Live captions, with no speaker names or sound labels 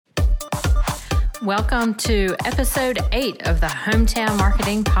Welcome to episode 8 of the Hometown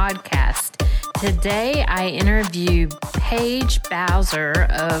Marketing Podcast. Today I interview Paige Bowser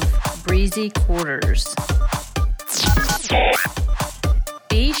of Breezy Quarters.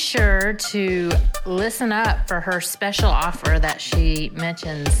 Be sure to listen up for her special offer that she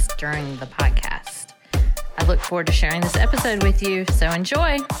mentions during the podcast. I look forward to sharing this episode with you, so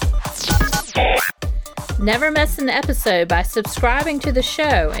enjoy. Never miss an episode by subscribing to the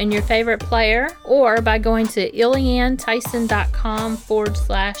show in your favorite player or by going to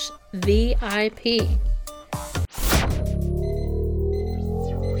IllianTyson.com/VIP.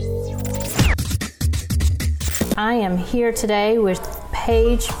 I am here today with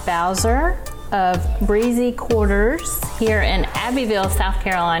Paige Bowser of Breezy Quarters here in Abbeville, South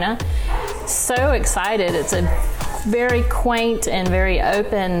Carolina. So excited. It's a very quaint and very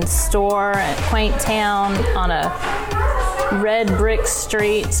open store, a quaint town on a red brick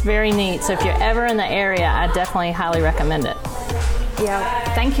street. It's very neat. So if you're ever in the area, I definitely highly recommend it.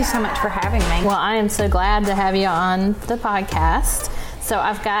 Yeah, thank you so much for having me. Well, I am so glad to have you on the podcast. So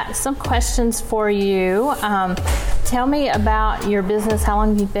I've got some questions for you. Tell me about your business. How long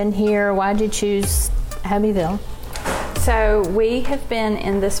have you been here? Why did you choose Abbeville? So we have been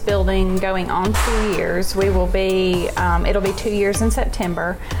in this building going on 2 years. We will be, it'll be 2 years in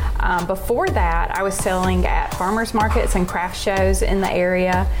September. Before that, I was selling at farmers markets and craft shows in the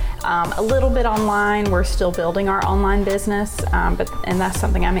area. A little bit online. We're still building our online business, and that's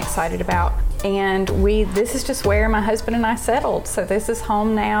something I'm excited about. And this is just where my husband and I settled. So this is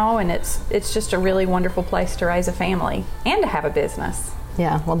home now, and it's just a really wonderful place to raise a family and to have a business.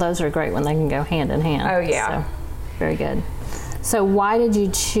 Yeah, well, those are great when they can go hand in hand. Oh, yeah. So, very good. So why did you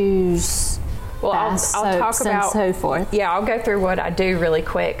choose I'll talk about and so forth? Yeah, I'll go through what I do really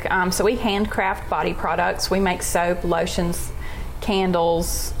quick. So we handcraft body products. We make soap, lotions,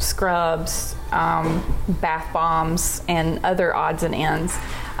 candles, scrubs, bath bombs, and other odds and ends.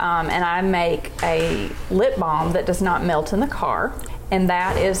 And I make a lip balm that does not melt in the car. And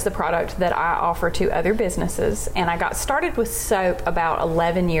that is the product that I offer to other businesses. And I got started with soap about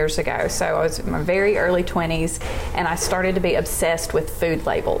 11 years ago. So I was in my very early 20s, and I started to be obsessed with food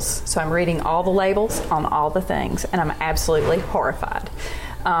labels. So I'm reading all the labels on all the things, and I'm absolutely horrified,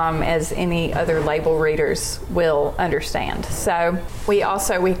 as any other label readers will understand. So we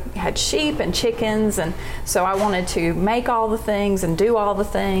had sheep and chickens, and so I wanted to make all the things and do all the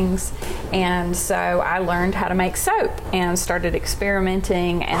things. And so I learned how to make soap and started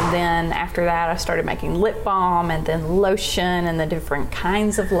experimenting. And then after that, I started making lip balm and then lotion and the different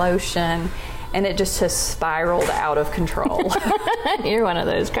kinds of lotion. And it just has spiraled out of control. You're one of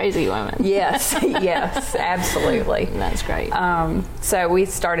those crazy women. Yes, absolutely. That's great. So we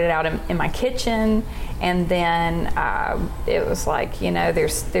started out in my kitchen, and then it was like,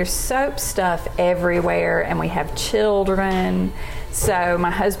 there's soap stuff everywhere, and we have children. So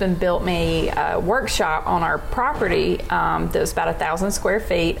my husband built me a workshop on our property that was about 1,000 square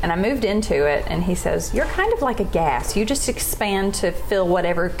feet, and I moved into it, and he says, "You're kind of like a gas. You just expand to fill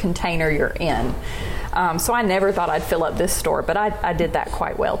whatever container you're in." So I never thought I'd fill up this store, but I did that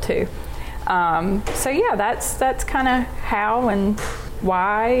quite well too. So yeah, that's kind of how and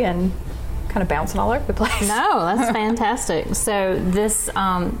why, and kind of bouncing all over the place. No, that's fantastic. So this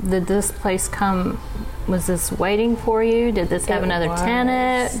did this place come? Was this waiting for you? Did this have another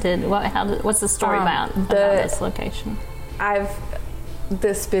tenant? What's the story about this location?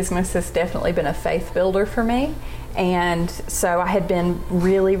 This business has definitely been a faith builder for me. And so I had been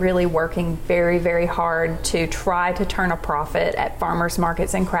really, really working very, very hard to try to turn a profit at farmers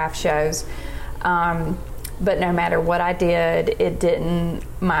markets and craft shows. But no matter what I did,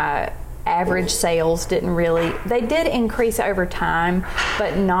 my average sales they did increase over time,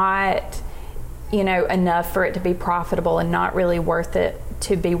 but not enough for it to be profitable, and not really worth it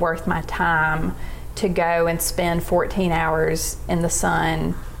to be worth my time to go and spend 14 hours in the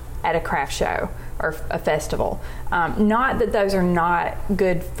sun at a craft show or a festival. Not that those are not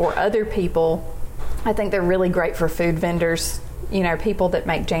good for other people. I think they're really great for food vendors, people that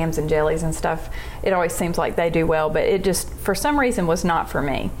make jams and jellies and stuff. It always seems like they do well, but it just, for some reason, was not for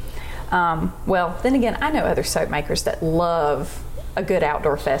me. Well, then again, I know other soap makers that love a good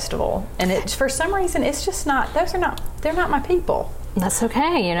outdoor festival, and for some reason it's just not, they're not my people. That's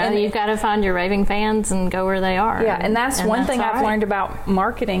okay. You've got to find your raving fans and go where they are. Yeah, and that's one thing I've learned about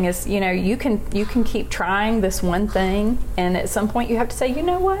marketing is, you can keep trying this one thing, and at some point you have to say, you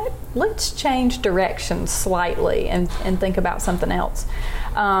know what, let's change direction slightly and think about something else.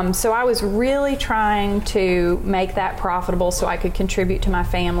 So I was really trying to make that profitable so I could contribute to my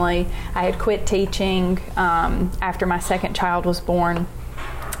family. I had quit teaching after my second child was born,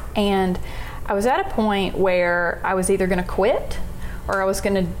 and I was at a point where I was either going to quit or I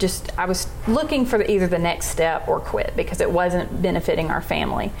was looking for either the next step or quit because it wasn't benefiting our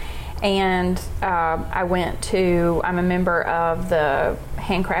family. And I'm a member of the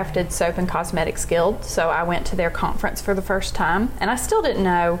Handcrafted Soap and Cosmetics Guild, so I went to their conference for the first time, and I still didn't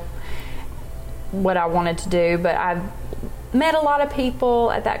know what I wanted to do, but I met a lot of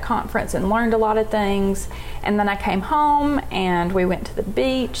people at that conference and learned a lot of things. And then I came home and we went to the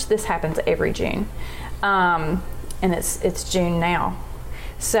beach. This happens every June, and it's June now,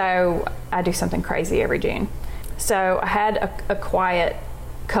 so I do something crazy every June. So I had a quiet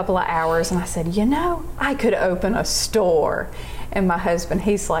couple of hours and I said, I could open a store. And my husband,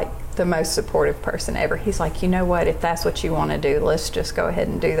 he's like the most supportive person ever. He's like, what, if that's what you want to do, let's just go ahead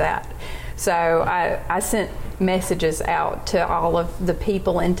and do that. So I sent messages out to all of the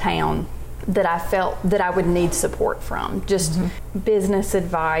people in town that I felt that I would need support from, just business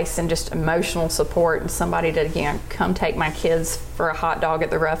advice and just emotional support, and somebody to come take my kids for a hot dog at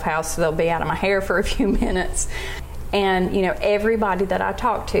the Rough House so they'll be out of my hair for a few minutes. And everybody that I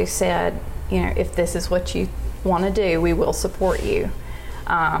talked to said, if this is what you want to do, we will support you.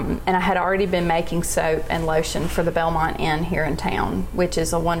 And I had already been making soap and lotion for the Belmont Inn here in town, which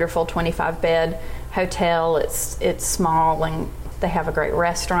is a wonderful 25-bed hotel. It's small, and they have a great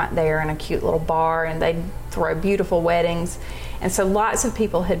restaurant there and a cute little bar, and they throw beautiful weddings. And so lots of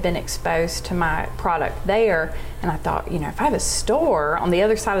people had been exposed to my product there, and I thought, if I have a store on the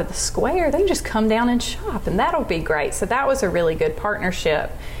other side of the square, they can just come down and shop, and that'll be great. So that was a really good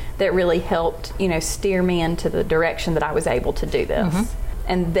partnership that really helped, steer me into the direction that I was able to do this.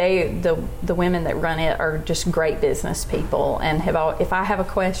 And the women that run it are just great business people, and if I have a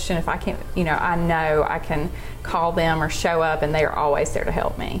question, if I can't, I know I can call them or show up, and they are always there to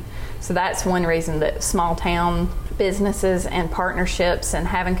help me. So that's one reason that small town businesses and partnerships and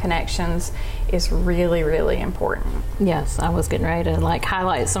having connections is really, really important. Yes, I was getting ready to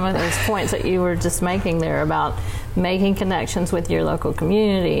highlight some of those points that you were just making there about making connections with your local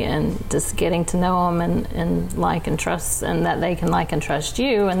community and just getting to know them and like and trust, and that they can like and trust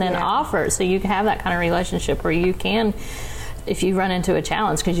you, and then offer, so you can have that kind of relationship where you can, if you run into a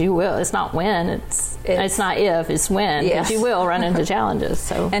challenge, because you will, it's not when, it's not if, it's when, because you will run into challenges.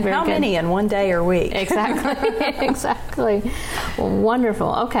 So and how many in one day or week? Exactly. Exactly. Well,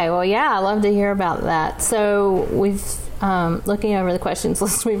 wonderful. Okay, well, I love to hear about that. So we've looking over the questions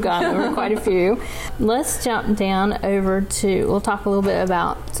list, we've gone over quite a few. Let's jump down over we'll talk a little bit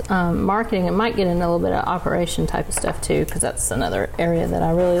about marketing, and might get into a little bit of operation type of stuff too, because that's another area that I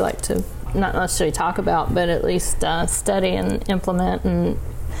really like to not necessarily talk about, but at least study and implement and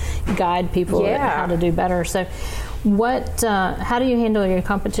guide people at how to do better. So how do you handle your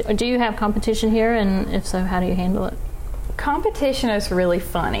competition? Do you have competition here? And if so, how do you handle it? Competition is really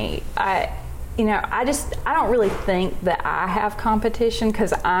funny. I don't really think that I have competition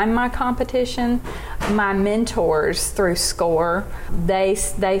because I'm my competition. My mentors through SCORE, they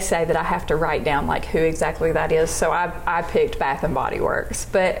say that I have to write down who exactly that is. So I picked Bath and Body Works.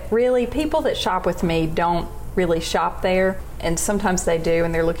 But really, people that shop with me don't really shop there. And sometimes they do,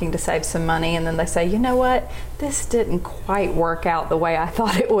 and they're looking to save some money. And then they say, what, this didn't quite work out the way I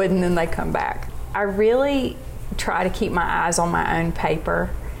thought it would. And then they come back. I really try to keep my eyes on my own paper.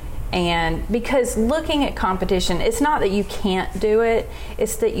 And because looking at competition, it's not that you can't do it,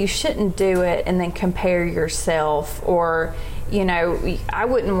 it's that you shouldn't do it and then compare yourself, or I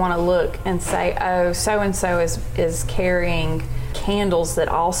wouldn't want to look and say, oh, so-and-so is carrying candles that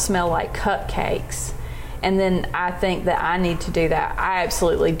all smell like cupcakes, and then I think that I need to do that. I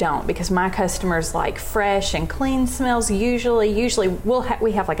absolutely don't, because my customers like fresh and clean smells. Usually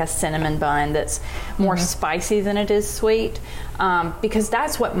we have a cinnamon bun that's more spicy than it is sweet, because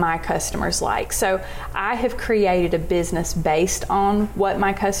that's what my customers like. So I have created a business based on what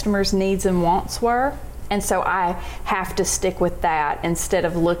my customers' needs and wants were. And so I have to stick with that instead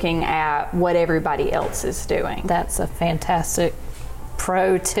of looking at what everybody else is doing. That's a fantastic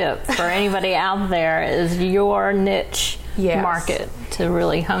pro tip for anybody out there, is your niche market, to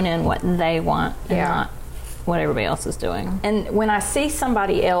really hone in what they want and not what everybody else is doing. And when I see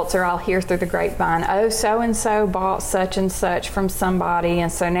somebody else, or I'll hear through the grapevine, oh, so-and-so bought such and such from somebody,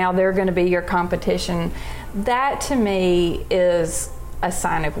 and so now they're going to be your competition, that to me is a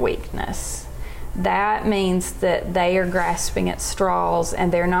sign of weakness. That means that they are grasping at straws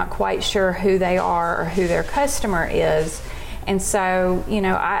and they're not quite sure who they are or who their customer is. And so,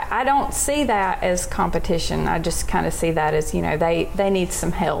 I don't see that as competition. I just kind of see that as, they need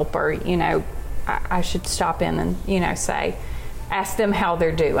some help, or, I should stop in and, ask them how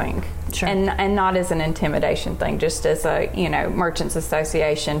they're doing. Sure. And not as an intimidation thing, just as a, merchants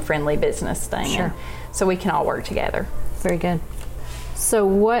association friendly business thing. Sure. And so we can all work together. Very good. So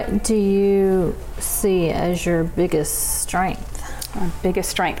what do you see as your biggest strength? My biggest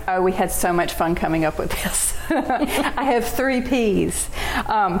strength. Oh, we had so much fun coming up with this. I have 3 P's.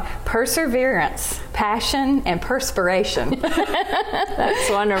 Perseverance, passion, and perspiration. That's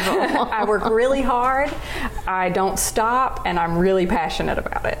wonderful. I work really hard, I don't stop, and I'm really passionate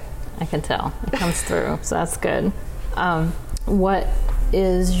about it. I can tell. It comes through, so that's good. What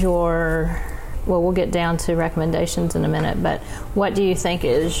is your... Well, we'll get down to recommendations in a minute, but what do you think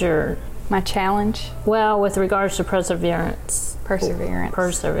is your... My challenge? Well, with regards to perseverance.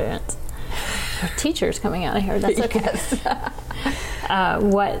 Perseverance. Our teacher's coming out of here. That's okay. Yes.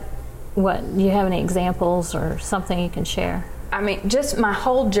 What do you have any examples or something you can share? I mean, just my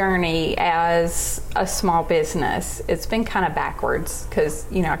whole journey as a small business, it's been kind of backwards because,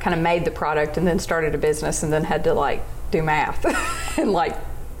 I kind of made the product and then started a business and then had to do math and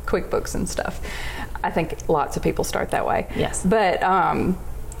QuickBooks and stuff. I think lots of people start that way. Yes. But,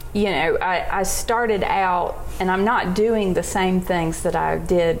 I started out, and I'm not doing the same things that I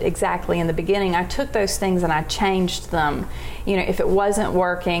did exactly in the beginning. I took those things and I changed them. If it wasn't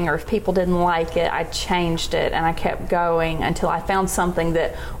working or if people didn't like it, I changed it and I kept going until I found something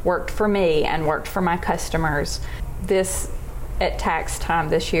that worked for me and worked for my customers. At tax time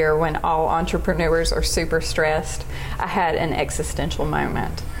this year, when all entrepreneurs are super stressed, I had an existential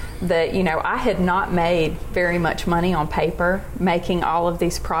moment that, I had not made very much money on paper making all of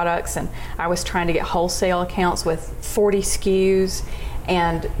these products, and I was trying to get wholesale accounts with 40 SKUs,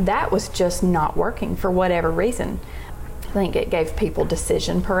 and that was just not working for whatever reason. I think it gave people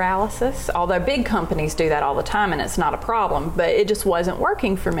decision paralysis, although big companies do that all the time and it's not a problem, but it just wasn't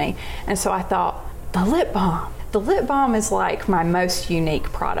working for me. And so I thought, the lip balm. The lip balm is my most unique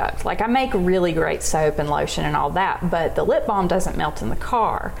product. I make really great soap and lotion and all that, but the lip balm doesn't melt in the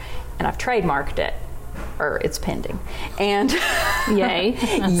car, and I've trademarked it, or it's pending. And yay!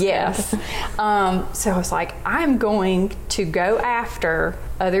 Yes. So I was like, I'm going to go after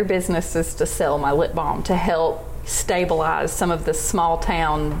other businesses to sell my lip balm to help stabilize some of the small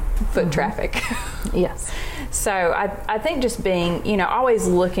town foot traffic. Yes. So I think just being, always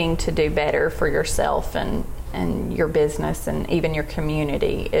looking to do better for yourself and your business and even your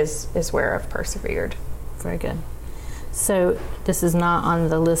community is where I've persevered. Very good. So this is not on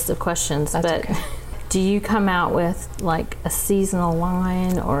the list of questions, That's but okay. Do you come out with a seasonal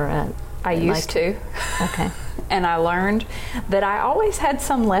line or I used to. Okay. And I learned that I always had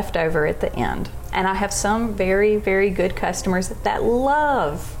some left over at the end. And I have some very, very good customers that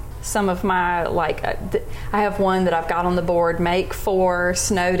love some of my, I have one that I've got on the board, make 4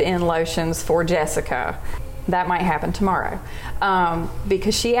 snowed-in lotions for Jessica. That might happen tomorrow.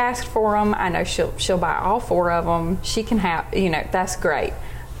 Because she asked for them. I know she'll buy all 4 of them. She can have, that's great.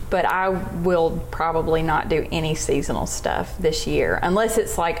 But I will probably not do any seasonal stuff this year unless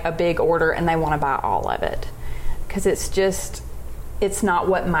it's a big order and they want to buy all of it. Because it's not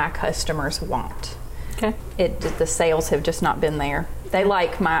what my customers want. Okay. The sales have just not been there. They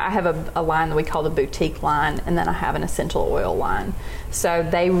I have a line that we call the boutique line, and then I have an essential oil line. So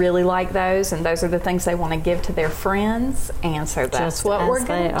they really like those, and those are the things they want to give to their friends, and so that's just what we're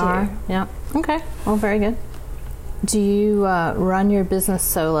going to do. Yeah. Okay. Well, very good. Do you run your business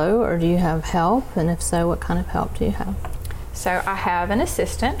solo, or do you have help? And if so, what kind of help do you have? So I have an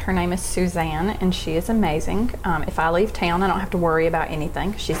assistant. Her name is Suzanne, and she is amazing. If I leave town, I don't have to worry about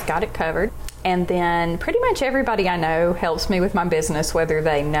anything. She's got it covered. And then pretty much everybody I know helps me with my business, whether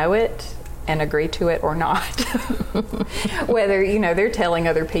they know it and agree to it or not. Whether, they're telling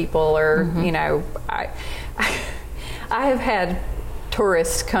other people or, I have had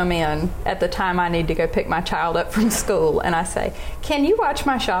tourists come in at the time I need to go pick my child up from school, and I say, can you watch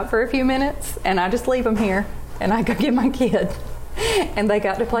my shop for a few minutes? And I just leave them here and I go get my kid. And they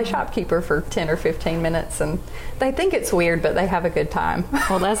got to play shopkeeper for 10 or 15 minutes, and they think it's weird, but they have a good time.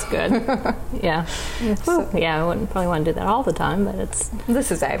 Well, that's good. Yeah. So, yeah, I wouldn't probably want to do that all the time, but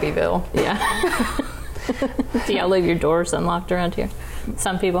this is Abbeville. Yeah. Do y'all leave your doors unlocked around here?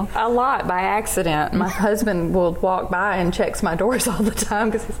 Some people? A lot by accident. My husband will walk by and checks my doors all the time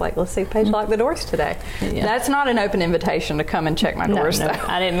because he's like, let's see if Paige locked the doors today. Yeah. That's not an open invitation to come and check my doors, though.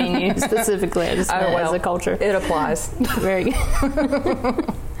 I didn't mean you specifically. I just meant as a culture. It applies. Very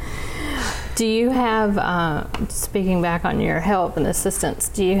good. Do you have, speaking back on your help and assistance,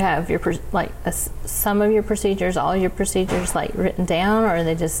 do you have your some of your procedures, all your procedures written down, or are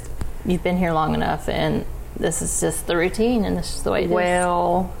they just, you've been here long enough and this is just the routine and this is the way it is?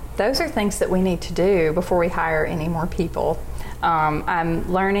 Well, those are things that we need to do before we hire any more people.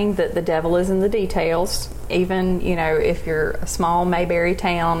 I'm learning that the devil is in the details. Even, if you're a small Mayberry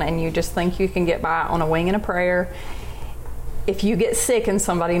town and you just think you can get by on a wing and a prayer, if you get sick and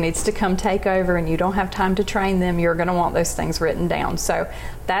somebody needs to come take over and you don't have time to train them, you're going to want those things written down. So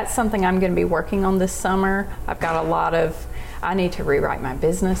that's something I'm going to be working on this summer. I've got I need to rewrite my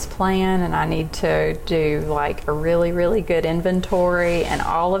business plan, and I need to do like a really, really good inventory and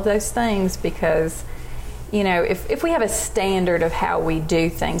all of those things, because if we have a standard of how we do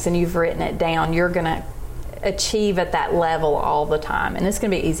things and you've written it down, you're going to achieve at that level all the time, and it's going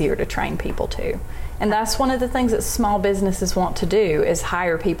to be easier to train people too. And that's one of the things that small businesses want to do, is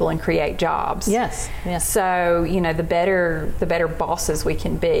hire people and create jobs. Yes. So, the better bosses we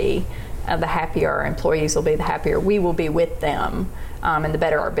can be, the happier our employees will be, the happier we will be with them, and the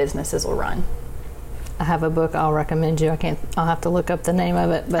better our businesses will run. I have a book I'll recommend you. I'll have to look up the name of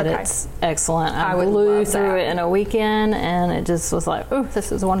it, but Okay. It's excellent. I I would blew love through that. it in a weekend, and it just was like, oh,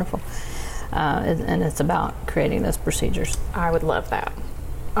 this is wonderful. And it's about creating those procedures. I would love that.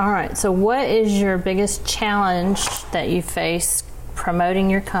 All right. So what is your biggest challenge that you face promoting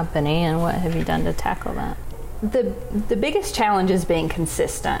your company, and what have you done to tackle that? The biggest challenge is being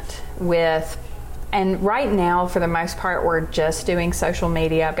consistent with, and right now, for the most part, we're just doing social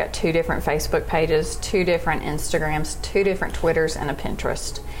media. I've got 2 different Facebook pages, 2 different Instagrams, 2 different Twitters, and a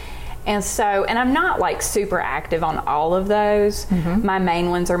Pinterest. And I'm not like super active on all of those. Mm-hmm. My main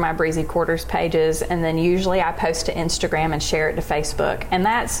ones are my Breezy Quarters pages, and then usually I post to Instagram and share it to Facebook. And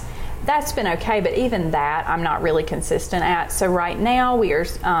that's been okay, but even that I'm not really consistent at. So right now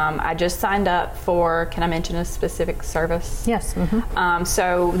I just signed up for, can I mention a specific service? Yes. Mm-hmm.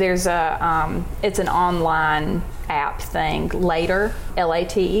 So there's it's an online app thing, Later,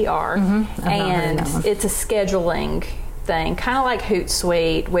 Later, Mm-hmm. and it's a scheduling thing, kind of like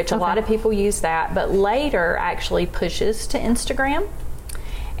Hootsuite, which a lot of people use that, but Later actually pushes to Instagram.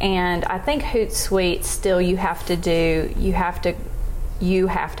 And I think Hootsuite still you have to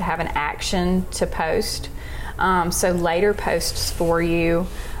have an action to post. So Later posts for you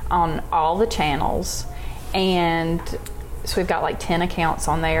on all the channels, and so we've got like 10 accounts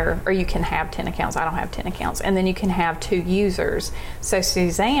on there, or you can have 10 accounts. I don't have 10 accounts. And then you can have 2 users. So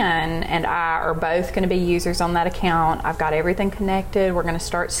Suzanne and I are both going to be users on that account. I've got everything connected. We're going to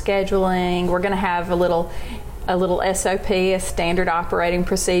start scheduling. We're going to have a little SOP, a standard operating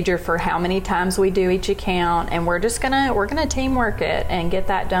procedure for how many times we do each account, and we're gonna teamwork it and get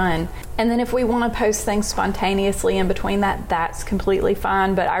that done. And then if we want to post things spontaneously in between that, that's completely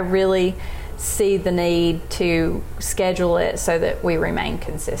fine, but I really see the need to schedule it so that we remain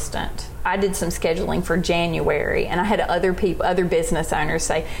consistent. I did some scheduling for January, and I had other business owners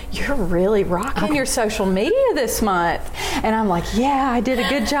say, "You're really rocking your social media this month," and I'm like, "Yeah, I did a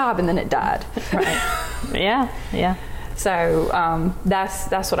good job," and then it died. Right. Yeah. So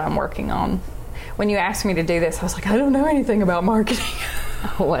that's what I'm working on. When you asked me to do this, I was like, I don't know anything about marketing.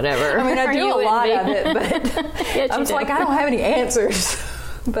 Whatever. I mean, I do a lot of it, but Yes, I was do. like, I don't have any answers.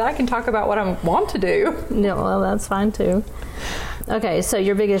 But I can talk about what I want to do. No, well, that's fine too. Okay, so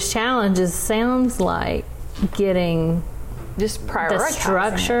your biggest challenge sounds like getting Just the prioritizing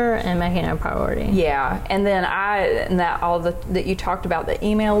structure and making it a priority. Yeah, and then that you talked about, the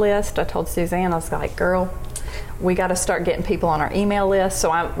email list. I told Suzanne, I was like, girl, we got to start getting people on our email list.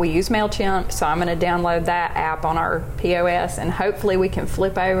 So we use MailChimp, so I'm going to download that app on our POS, and hopefully we can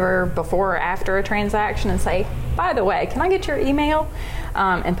flip over before or after a transaction and say, by the way, can I get your email?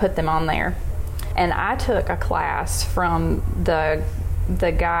 And put them on there. And I took a class from the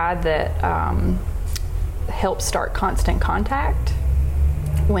guy that helped start Constant Contact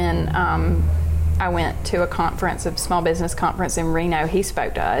when I went to a small business conference in Reno. He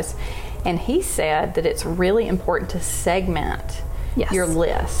spoke to us, and he said that it's really important to segment your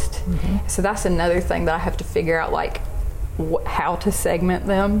list. Mm-hmm. So that's another thing that I have to figure out, like how to segment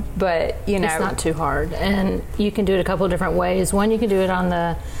them. But it's not too hard, and you can do it a couple of different ways. One, you can do it on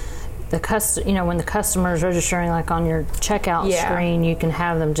the when the customer is registering, like on your checkout screen, you can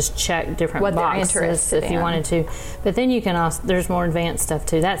have them just check different what boxes if you wanted to. But then you can also, there's more advanced stuff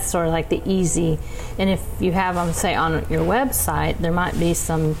too. That's sort of like the easy. And if you have them, say, on your website, there might be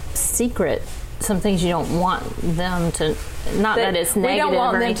some things you don't want them to. Not that it's negative. We don't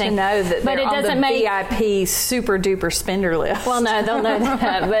want or them anything, to know that but they're it doesn't on the make VIP super duper spender list. Well, no, they'll know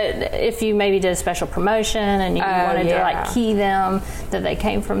that. But if you maybe did a special promotion and you wanted to like key them that they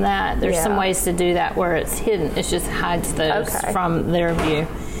came from that, there's some ways to do that where it's hidden. It just hides those from their view,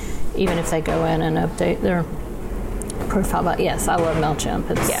 even if they go in and update their profile. But yes, I love MailChimp.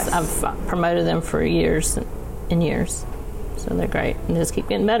 I've promoted them for years and years, so they're great, and they just keep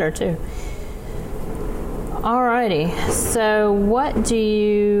getting better too. Alrighty. So what do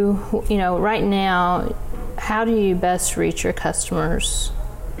you right now, how do you best reach your customers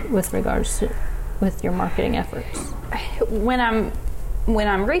with regards to with your marketing efforts? When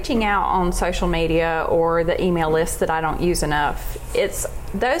I'm reaching out on social media or the email list that I don't use enough,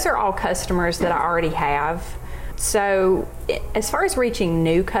 those are all customers that I already have. So as far as reaching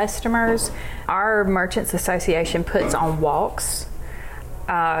new customers, our Merchants Association puts on walks.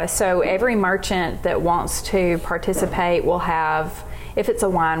 So every merchant that wants to participate will have, if it's a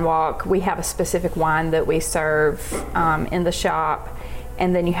wine walk, we have a specific wine that we serve in the shop,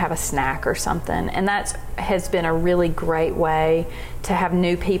 and then you have a snack or something. And that has been a really great way to have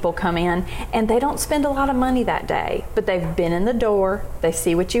new people come in, and they don't spend a lot of money that day, but they've been in the door, they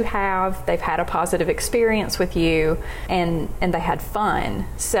see what you have, they've had a positive experience with you, and they had fun.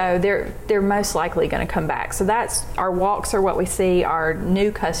 So they're most likely going to come back. So that's, our walks are what we see our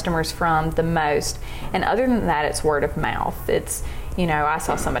new customers from the most. And other than that, it's word of mouth. It's, I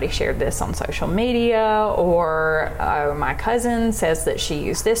saw somebody shared this on social media, or my cousin says that she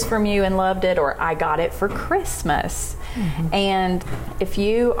used this from you and loved it, or I got it for Christmas. Mm-hmm. And if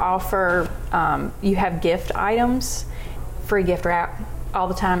you offer, you have gift items, free gift wrap all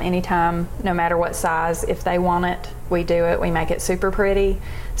the time, anytime, no matter what size. If they want it, we do it. We make it super pretty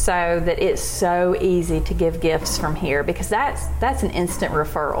so that it's so easy to give gifts from here, because that's an instant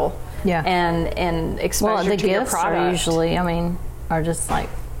referral. Yeah. And exposure to your product. Well, the gifts are usually, are just like,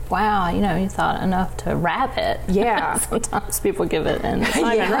 wow, you thought enough to wrap it. Yeah. Sometimes people give it and it's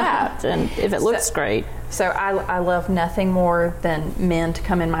not even wrapped, and if it looks great. So I love nothing more than men to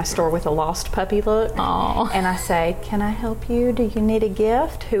come in my store with a lost puppy look. Aww. And I say, can I help you? Do you need a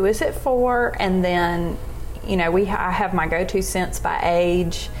gift? Who is it for? And then, I have my go-to scents by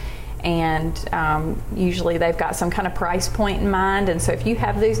age. And usually they've got some kind of price point in mind, and so if you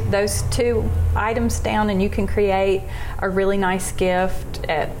have those two items down and you can create a really nice gift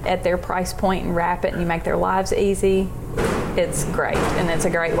at their price point and wrap it, and you make their lives easy, it's great. And it's a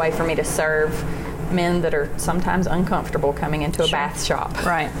great way for me to serve men that are sometimes uncomfortable coming into a bath shop.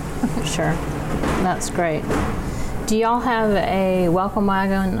 Right. Sure. That's great. Do y'all have a welcome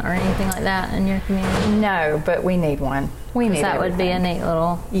wagon or anything like that in your community? No, but we need one. We need that everything. Would be a neat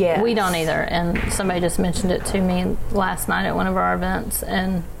little. Yeah. We don't either, and somebody just mentioned it to me last night at one of our events,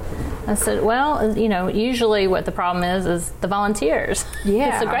 and I said, well, usually what the problem is the volunteers.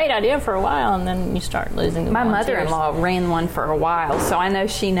 Yeah. It's a great idea for a while, and then you start losing the volunteers. My mother-in-law ran one for a while, so I know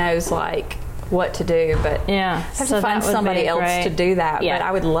she knows what to do, but have to find somebody else to do that. Yeah. But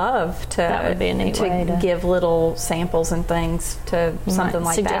I would love to, that would be a neat way to give little samples and things to something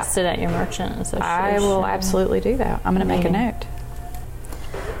like that. Suggest it at your merchant association. I will absolutely do that. I'm going to make a note.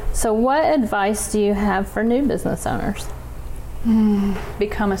 So what advice do you have for new business owners?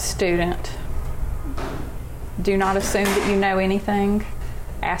 Become a student. Do not assume that you know anything.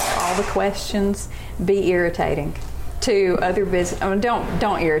 Ask all the questions. Be irritating to other business.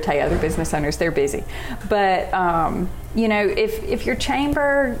 Don't irritate other business owners. They're busy. But if your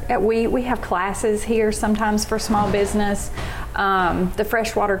chamber, we have classes here sometimes for small business. The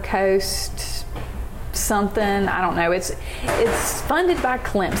Freshwater Coast something, I don't know. It's funded by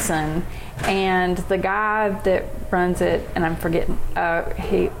Clemson, and the guy that runs it, and I'm forgetting.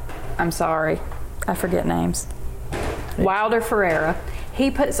 I'm sorry, I forget names. Wilder Ferreira. He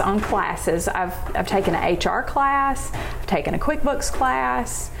puts on classes. I've taken an HR class. I've taken a QuickBooks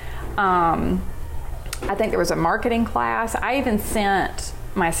class. I think there was a marketing class. I even sent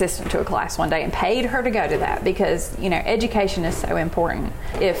my assistant to a class one day and paid her to go to that, because education is so important.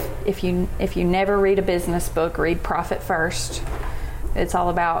 If you never read a business book, read Profit First. It's all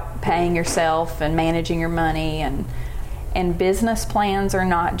about paying yourself and managing your money, and business plans are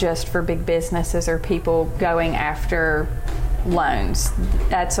not just for big businesses or people going after loans.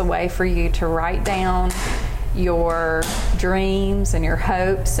 That's a way for you to write down your dreams and your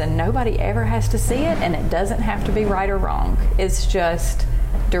hopes, and nobody ever has to see it, and it doesn't have to be right or wrong. It's just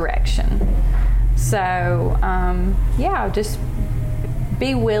direction. So just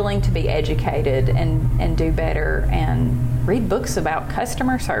be willing to be educated and do better, and read books about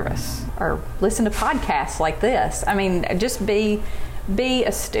customer service or listen to podcasts like this. I mean, just be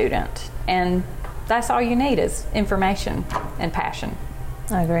a student, and that's all you need is information and passion.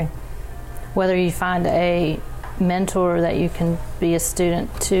 I agree. Whether you find a mentor that you can be a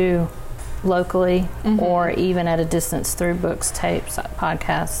student to locally, or even at a distance through books, tapes,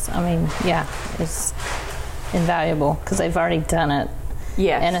 podcasts, it's invaluable because they've already done it.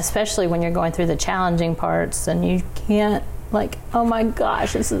 Yes. And especially when you're going through the challenging parts and you can't like, oh my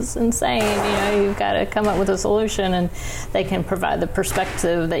gosh, this is insane. You've got to come up with a solution, and they can provide the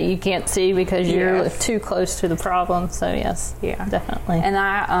perspective that you can't see because you're too close to the problem. So yes, definitely. And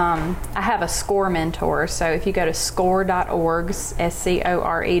I have a SCORE mentor. So if you go to score.org,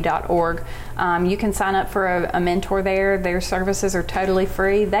 SCORE.org, you can sign up for a mentor there. Their services are totally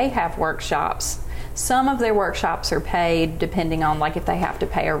free. They have workshops. Some of their workshops are paid depending on like if they have to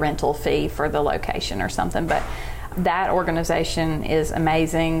pay a rental fee for the location or something, but that organization is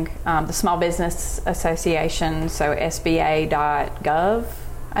amazing. The Small Business Association, so sba.gov,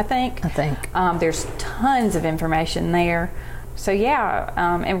 I think. There's tons of information there. So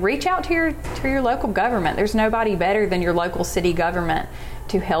and reach out to your local government. There's nobody better than your local city government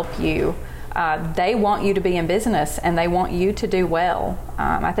to help you. They want you to be in business, and they want you to do well.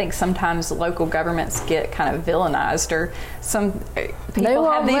 I think sometimes local governments get kind of villainized, or some people they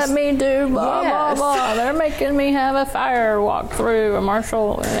won't let me do blah, blah, blah. They're making me have a fire walk through a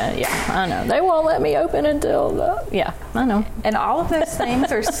marshal. I know. They won't let me open until I know. And all of those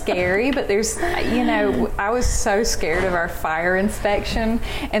things are scary, but there's, I was so scared of our fire inspection,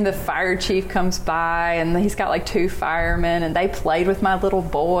 and the fire chief comes by, and he's got like 2 firemen, and they played with my little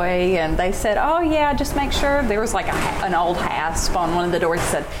boy, and they said, oh yeah, just make sure. There was like an old hasp on one of the doors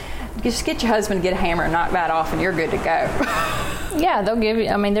that said, just get your husband to get a hammer and knock that off, and you're good to go. Yeah, they'll give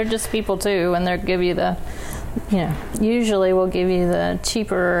you, they're just people too, and they'll give you the, usually we'll give you the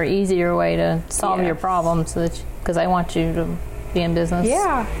cheaper or easier way to solve your problem, so that because I want you to be in business.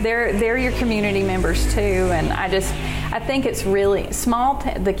 Yeah, they're your community members too, and I think it's really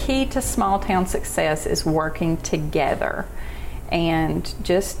the key to small town success is working together, and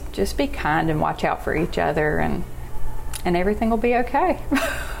just be kind and watch out for each other, and everything will be okay.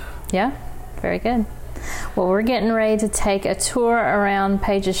 Yeah, very good. Well, we're getting ready to take a tour around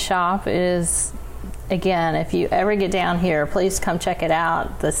Paige's shop. It is, again, if you ever get down here, please come check it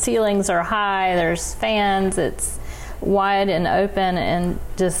out. The ceilings are high, there's fans, it's wide and open, and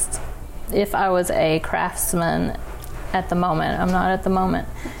just, if I was a craftsman at the moment, I'm not at the moment,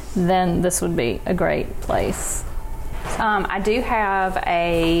 then this would be a great place. I do have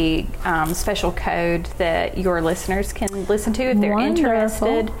a special code that your listeners can listen to if they're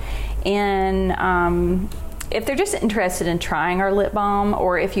interested in, if they're just interested in trying our lip balm,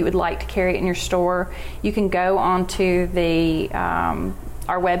 or if you would like to carry it in your store. You can go onto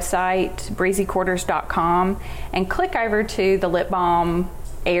our website, breezyquarters.com, and click over to the lip balm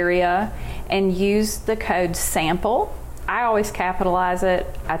area and use the code SAMPLE. I always capitalize it.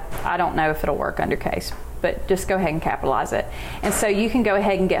 I don't know if it'll work under case, but just go ahead and capitalize it. And so you can go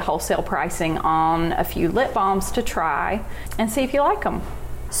ahead and get wholesale pricing on a few lip balms to try and see if you like them.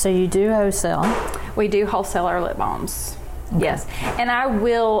 So you do wholesale? We do wholesale our lip balms. Okay. Yes. And I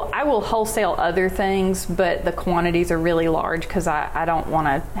will wholesale other things, but the quantities are really large because I don't want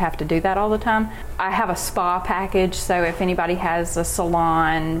to have to do that all the time. I have a spa package, so if anybody has a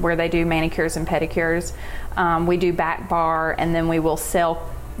salon where they do manicures and pedicures, we do back bar, and then we will sell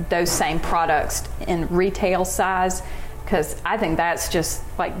those same products in retail size, because I think that's just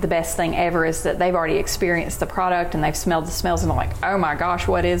like the best thing ever, is that they've already experienced the product and they've smelled the smells and they're like, oh my gosh,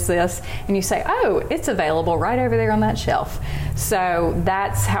 what is this? And you say, oh, it's available right over there on that shelf. So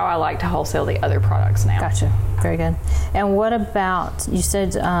that's how I like to wholesale the other products now. Gotcha. Very good. And what about, you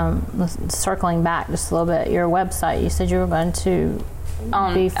said, circling back just a little bit, your website, you said you were going to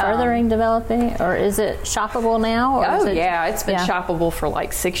be furthering developing, or is it shoppable now? Or it's been shoppable for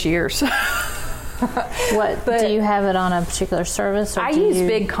like 6 years. Do you have it on a particular service? Or I use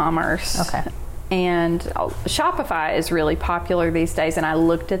BigCommerce. Okay. And Shopify is really popular these days, and I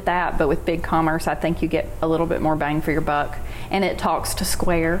looked at that, but with BigCommerce, I think you get a little bit more bang for your buck, and it talks to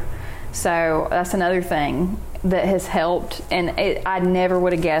Square. So that's another thing that has helped, and I never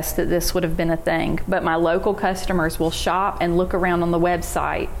would have guessed that this would have been a thing, but my local customers will shop and look around on the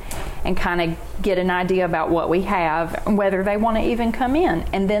website and kind of get an idea about what we have, whether they want to even come in,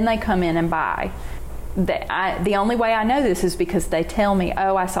 and then they come in and buy. The only way I know this is because they tell me,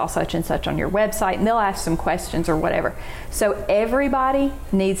 oh, I saw such and such on your website, and they'll ask some questions or whatever. So everybody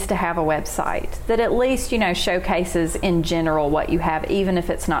needs to have a website that at least, showcases in general what you have, even if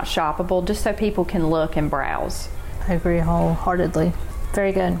it's not shoppable, just so people can look and browse. I agree wholeheartedly.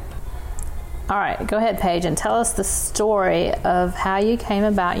 Very good. All right, go ahead, Paige, and tell us the story of how you came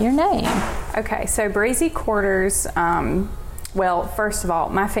about your name. Okay, so Breezy Quarters, well, first of all,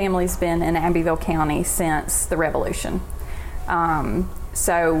 my family's been in Abbeville County since the Revolution.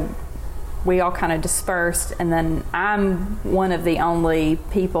 So we all kind of dispersed, and then I'm one of the only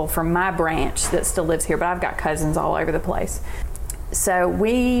people from my branch that still lives here, but I've got cousins all over the place. So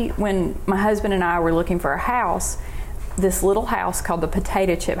when my husband and I were looking for a house, this little house called the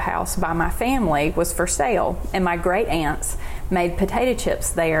Potato Chip House by my family was for sale, and my great aunts made potato chips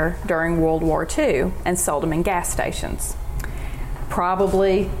there during World War II and sold them in gas stations.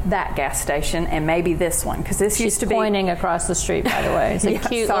 Probably that gas station and maybe this one, because this used to be pointing across the street, by the way. It's a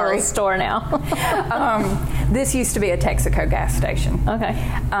cute little store now. This used to be a Texaco gas station. Okay.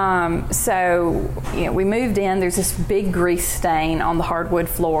 So we moved in. There's this big grease stain on the hardwood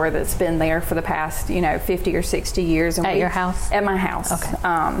floor that's been there for the past 50 or 60 years. And your house? At my house.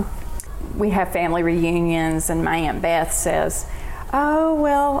 Okay. We have family reunions, and my Aunt Beth says, "Oh,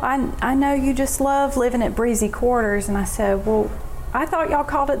 well, I know you just love living at Breezy Quarters." And I said, "Well, I thought y'all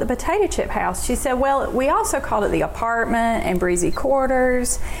called it the Potato Chip House." She said, "Well, we also called it the apartment and Breezy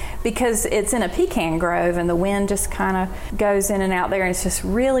Quarters because it's in a pecan grove and the wind just kind of goes in and out there, and it's just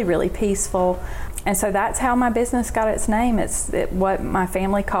really, really peaceful." And so that's how my business got its name. It's what my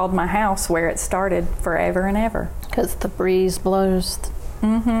family called my house, where it started forever and ever. Because the breeze blows.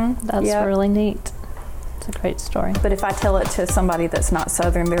 Mm-hmm. That's really neat. It's a great story. But if I tell it to somebody that's not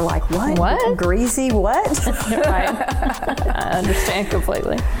Southern, they're like, "What? What? Greasy what?" Right. I understand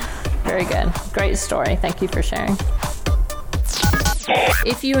completely. Very good. Great story. Thank you for sharing.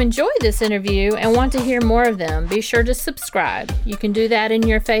 If you enjoyed this interview and want to hear more of them, be sure to subscribe. You can do that in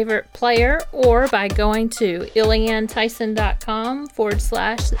your favorite player or by going to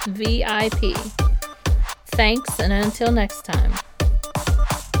IleanaTyson.com/VIP. Thanks, and until next time.